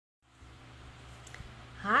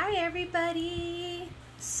Hi everybody.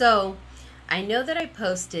 So I know that I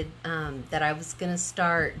posted that I was gonna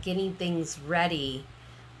start getting things ready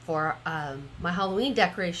for my Halloween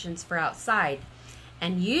decorations for outside,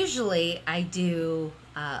 and usually I do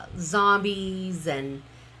zombies and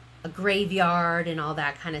a graveyard and all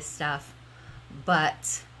that kind of stuff,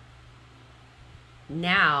 but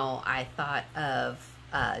now I thought of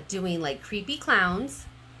doing like creepy clowns,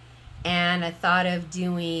 and I thought of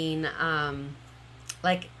doing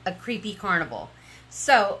like a creepy carnival.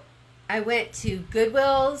 So I went to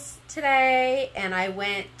Goodwill's today, and I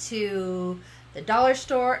went to the dollar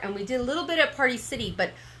store, and we did a little bit at Party City, but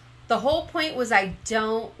the whole point was I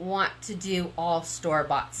don't want to do all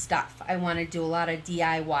store-bought stuff. I want to do a lot of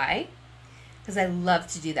DIY because I love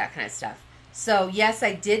to do that kind of stuff. So yes,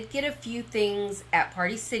 I did get a few things at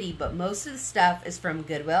Party City, but most of the stuff is from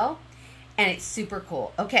Goodwill, and it's super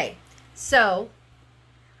cool. Okay, so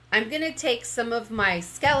I'm going to take some of my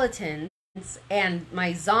skeletons and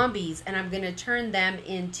my zombies, and I'm going to turn them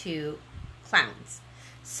into clowns.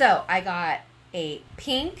 So I got a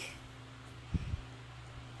pink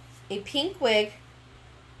wig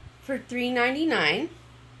for $3.99,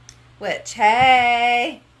 which,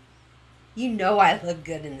 hey, you know I look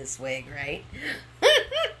good in this wig, right?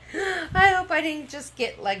 I hope I didn't just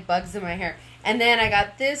get like bugs in my hair. And then I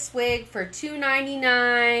got this wig for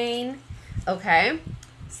 $2.99. Okay.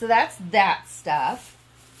 So that's that stuff.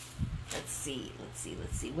 Let's see.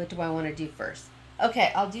 What do I want to do first?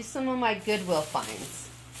 Okay, I'll do some of my Goodwill finds.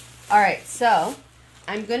 Alright, so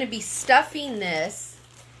I'm going to be stuffing this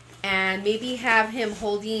and maybe have him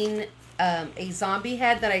holding a zombie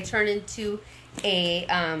head that I turn into a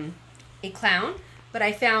clown. But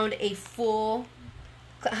I found a full...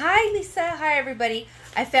 Hi, Lisa. Hi, everybody.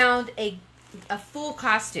 I found a full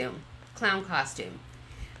costume, clown costume.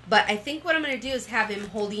 But I think what I'm going to do is have him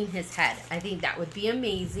holding his head. I think that would be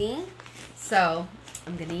amazing. So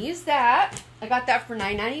I'm going to use that. I got that for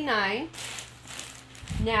 $9.99.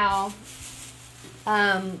 Now,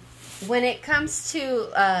 when it comes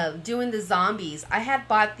to doing the zombies, I had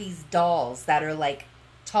bought these dolls that are like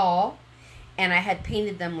tall, and I had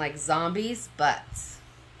painted them like zombies, but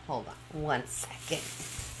hold on one second.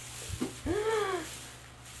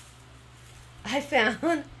 I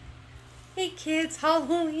found a kid's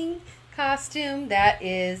Halloween costume that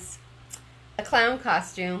is a clown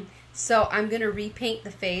costume. So I'm going to repaint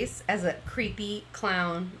the face as a creepy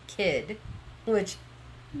clown kid, which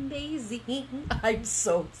amazing.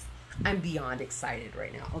 I'm beyond excited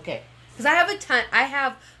right now. Okay. Because I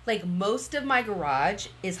have like most of my garage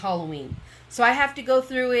is Halloween. So I have to go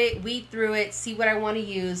through it, weed through it, see what I want to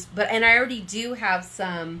use. And I already do have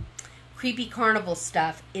some creepy carnival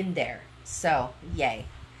stuff in there. So, yay.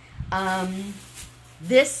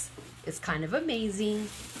 This is kind of amazing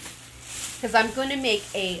because I'm going to make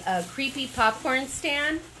a creepy popcorn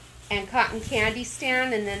stand and cotton candy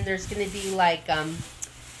stand, and then there's going to be like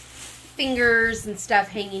fingers and stuff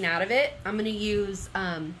hanging out of it. I'm going to use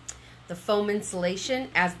the foam insulation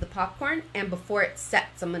as the popcorn, and before it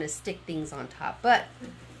sets, I'm going to stick things on top. But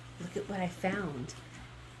look at what I found.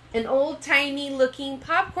 An old tiny looking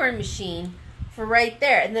popcorn machine for right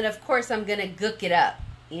there. And then of course I'm going to gook it up,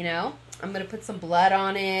 you know. I'm going to put some blood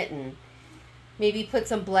on it and maybe put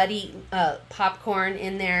some bloody popcorn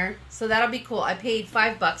in there. So that'll be cool. I paid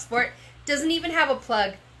 $5 for it. Doesn't even have a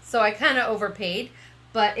plug, so I kind of overpaid.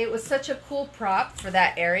 But it was such a cool prop for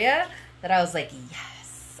that area that I was like,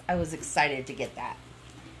 yes. I was excited to get that.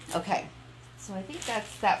 Okay. So I think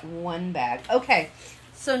that's that one bag. Okay.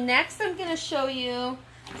 So next I'm going to show you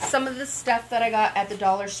some of the stuff that I got at the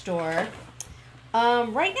dollar store.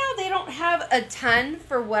 Right now they don't have a ton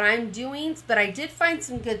for what I'm doing, but I did find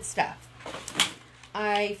some good stuff.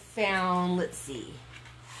 I found, let's see.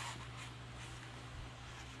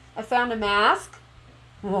 I found a mask.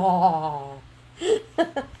 Whoa.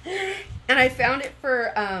 And I found it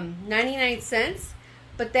for 99 cents.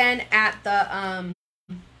 But then at the,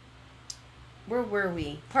 where were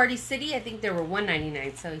we? Party City, I think they were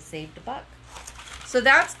 $1.99, so I saved $1. So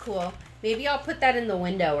that's cool. Maybe I'll put that in the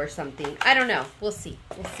window or something. I don't know. We'll see.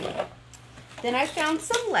 We'll see. Then I found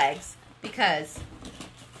some legs because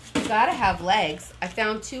you gotta have legs. I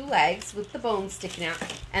found 2 legs with the bones sticking out,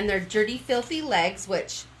 and they're dirty, filthy legs.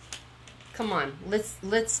 Which, come on,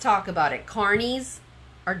 let's talk about it. Carnies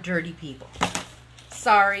are dirty people.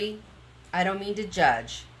 Sorry, I don't mean to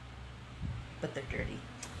judge, but they're dirty.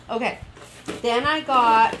 Okay. Then I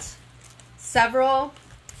got several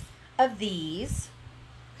of these,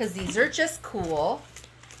 because these are just cool.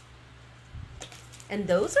 And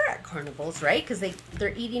those are at carnivals, right? Because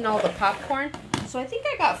they're eating all the popcorn. So I think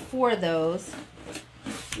I got 4 of those.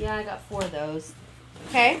 Yeah, I got 4 of those.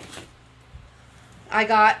 Okay. I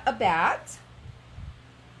got a bat.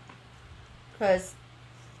 Because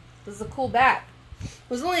this is a cool bat. It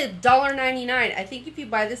was only $1.99. I think if you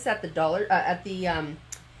buy this at the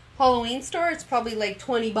Halloween store, it's probably like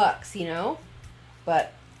 20 bucks, you know?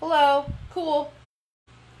 But, hello. Cool.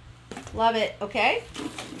 Love it. Okay.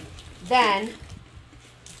 Then,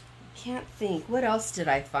 can't think. What else did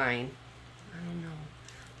I find? I don't know.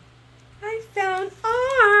 I found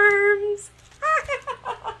arms.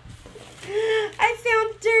 I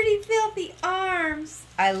found dirty, filthy arms.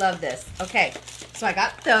 I love this. Okay. So I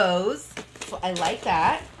got those. So I like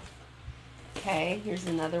that. Okay. Here's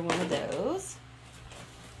another one of those.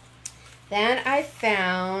 Then I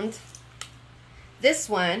found this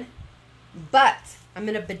one, but I'm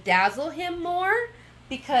going to bedazzle him more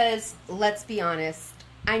because, let's be honest,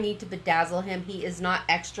 I need to bedazzle him. He is not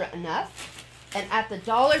extra enough. And at the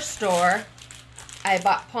dollar store, I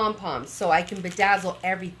bought pom-poms so I can bedazzle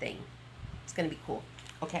everything. It's going to be cool.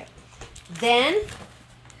 Okay. Then,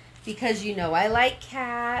 because you know I like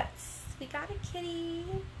cats, we got a kitty.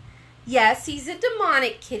 Yes, he's a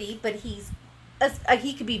demonic kitty, but he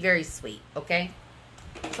could be very sweet, okay?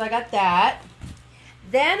 So I got that.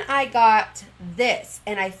 Then I got this,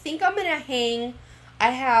 and I think I'm going to hang,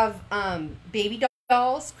 I have baby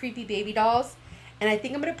dolls, creepy baby dolls, and I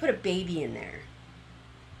think I'm going to put a baby in there.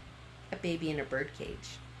 A baby in a bird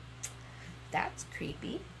cage. That's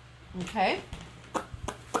creepy. Okay.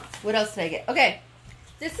 What else did I get? Okay.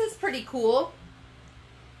 This is pretty cool.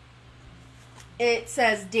 It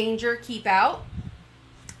says, danger, keep out.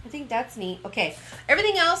 I think that's neat. Okay.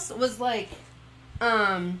 Everything else was like,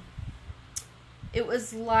 it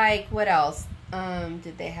was like, what else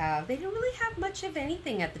did they have? They didn't really have much of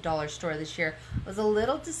anything at the dollar store this year. I was a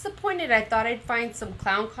little disappointed. I thought I'd find some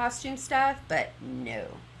clown costume stuff, but no,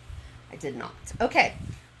 I did not. Okay,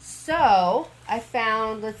 so I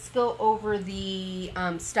found, let's go over the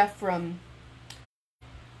stuff from,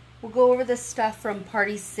 we'll go over the stuff from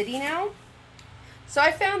Party City now. So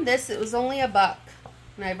I found this. It was only $1,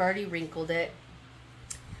 and I've already wrinkled it.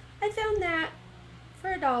 I found that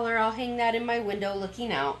for $1. I'll hang that in my window looking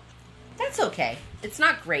out. That's okay. It's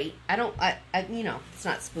not great. You know, it's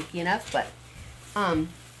not spooky enough, but,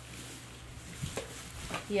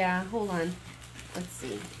 yeah, hold on. Let's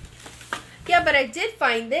see. Yeah, but I did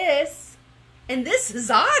find this, and this is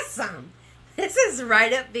awesome. This is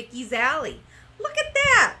right up Vicky's alley. Look at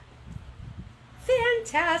that.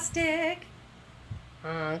 Fantastic.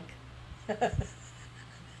 Honk.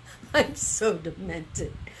 I'm so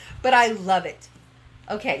demented, but I love it.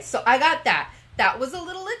 Okay, so I got that. That was a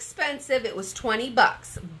little expensive. It was 20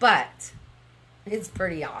 bucks, but it's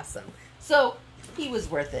pretty awesome. So he was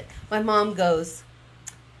worth it. My mom goes,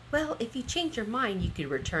 well, if you change your mind, you could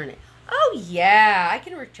return it. Oh, yeah, I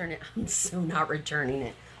can return it. I'm so not returning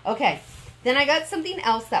it. Okay, then I got something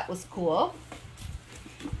else that was cool.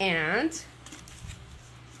 And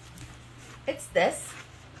it's this.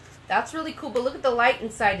 That's really cool, but look at the light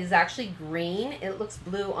inside is actually green. It looks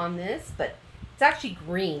blue on this, but it's actually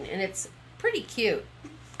green, and it's pretty cute.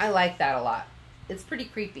 I like that a lot. It's pretty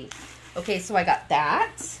creepy. Okay, so I got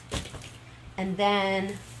that. And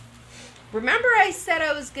then, remember I said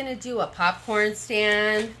I was going to do a popcorn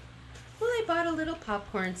stand? Well, I bought a little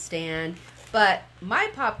popcorn stand, but my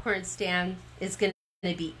popcorn stand is going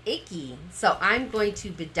to be icky. So I'm going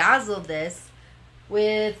to bedazzle this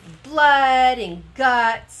with blood and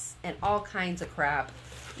guts and all kinds of crap.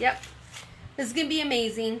 Yep. This is going to be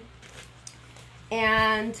amazing.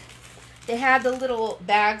 And they had the little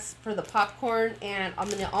bags for the popcorn, and I'm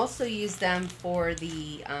going to also use them for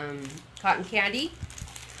the cotton candy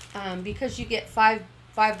because you get five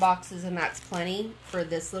boxes, and that's plenty for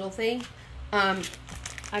this little thing.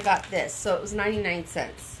 I got this, so it was 99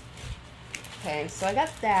 cents. Okay, so I got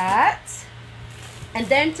that. And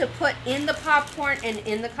then to put in the popcorn and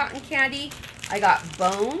in the cotton candy, I got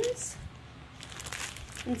bones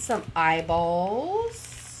and some eyeballs.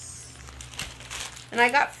 And I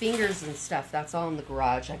got fingers and stuff. That's all in the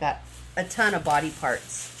garage. I got a ton of body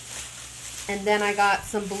parts. And then I got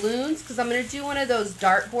some balloons because I'm going to do one of those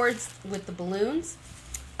dartboards with the balloons,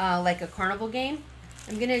 like a carnival game.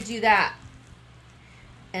 I'm going to do that.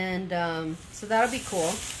 And so that'll be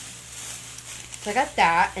cool. So I got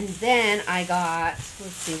that, and then I got,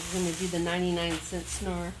 let's see, we're going to do the 99-cent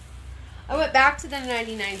store. I went back to the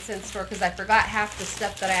 99-cent store because I forgot half the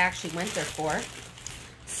stuff that I actually went there for.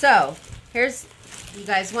 So, here's, you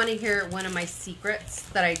guys want to hear one of my secrets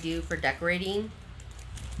that I do for decorating?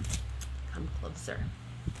 Come closer.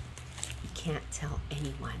 You can't tell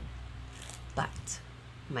anyone, but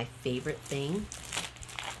my favorite thing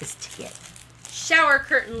is to get shower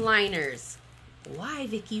curtain liners. Why,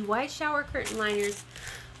 Vicky? Why shower curtain liners?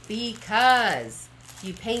 Because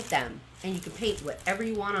you paint them, and you can paint whatever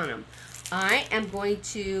you want on them. I am going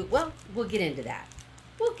to, well, we'll get into that.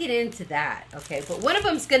 We'll get into that, okay? But one of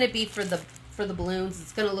them's going to be for the balloons.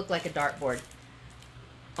 It's going to look like a dartboard,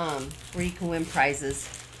 where you can win prizes.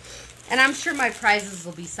 And I'm sure my prizes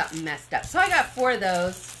will be something messed up. So I got 4 of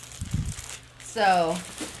those. So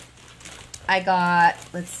I got,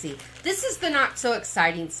 let's see. This is the not so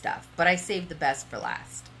exciting stuff, but I saved the best for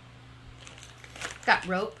last. Got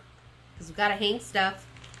rope, because we've got to hang stuff.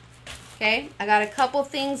 Okay, I got a couple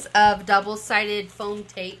things of double-sided foam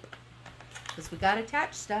tape, because we got to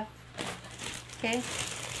attach stuff. Okay,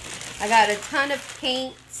 I got a ton of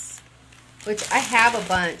paints, which I have a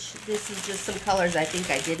bunch. This is just some colors I think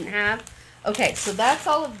I didn't have. Okay, so that's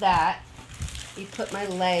all of that. You put my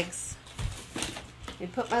legs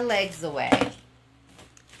away.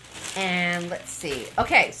 And let's see.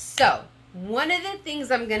 Okay, so one of the things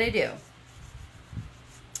I'm going to do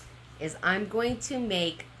is I'm going to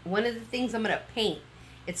make, one of the things I'm going to paint,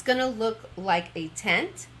 it's going to look like a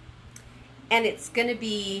tent. And it's going to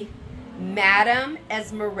be Madame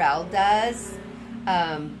Esmeralda's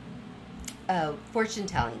fortune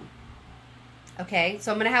telling. Okay,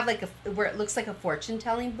 so I'm going to have like where it looks like a fortune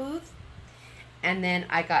telling booth. And then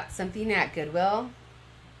I got something at Goodwill.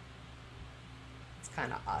 It's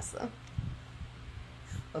kind of awesome.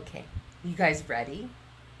 Okay, you guys ready?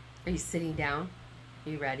 Are you sitting down? Are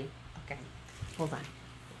you ready? Okay, hold on.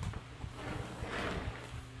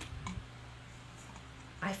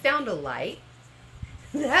 I found a light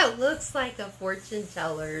that looks like a fortune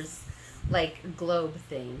teller's like globe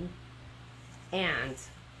thing. And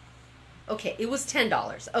okay, it was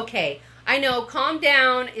 $10. Okay, I know, calm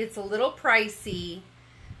down. It's a little pricey.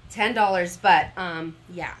 $10, but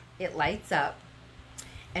yeah, it lights up.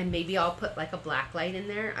 And maybe I'll put like a black light in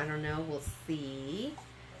there. I don't know, we'll see.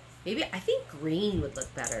 Maybe, I think green would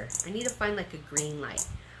look better. I need to find like a green light.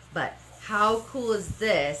 But how cool is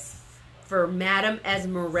this for Madame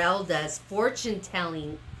Esmeralda's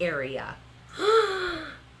fortune-telling area?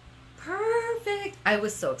 Perfect. I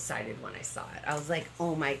was so excited when I saw it. I was like,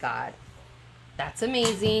 oh my God, that's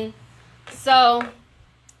amazing. So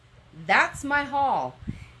that's my haul.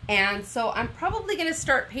 And so I'm probably going to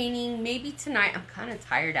start painting maybe tonight. I'm kind of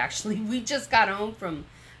tired, actually. We just got home from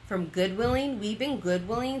Goodwilling. We've been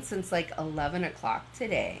Goodwilling since like 11 o'clock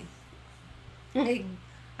today.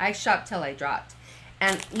 I shopped till I dropped.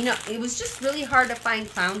 And, you know, it was just really hard to find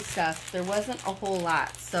clown stuff. There wasn't a whole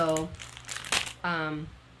lot. So I'm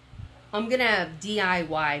going to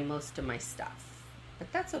DIY most of my stuff.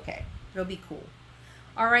 But that's okay. It'll be cool.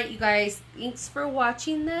 All right, you guys. Thanks for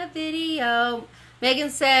watching the video. Megan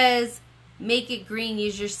says, make it green,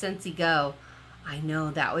 use your Scentsy Go. I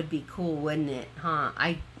know, that would be cool, wouldn't it? Huh?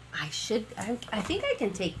 I think I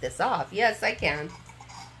can take this off. Yes, I can.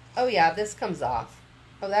 Oh yeah, this comes off.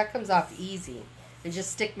 Oh, that comes off easy. And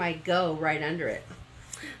just stick my Go right under it.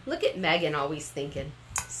 Look at Megan always thinking.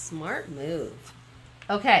 Smart move.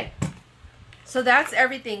 Okay. So that's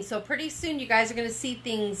everything. So pretty soon you guys are going to see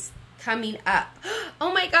things coming up.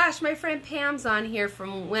 Oh my gosh, my friend Pam's on here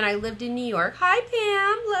from when I lived in New York. Hi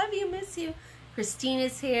Pam, love you, miss you.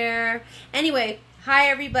 Christina's here. Anyway, hi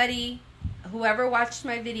everybody. Whoever watched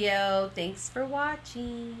my video, thanks for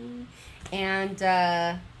watching. And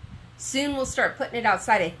soon we'll start putting it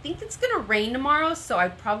outside. I think it's gonna rain tomorrow, so I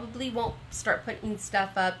probably won't start putting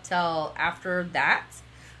stuff up till after that.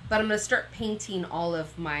 But I'm gonna start painting all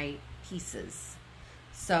of my pieces.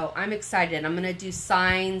 So I'm excited. I'm going to do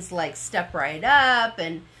signs like Step Right Up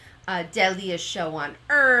and Deadliest Show on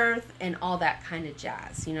Earth and all that kind of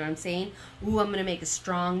jazz. You know what I'm saying? Ooh, I'm going to make a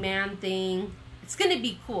strongman thing. It's going to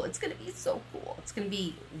be cool. It's going to be so cool. It's going to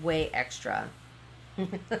be way extra.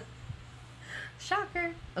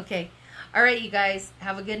 Shocker. Okay. All right, you guys.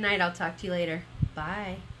 Have a good night. I'll talk to you later.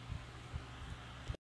 Bye.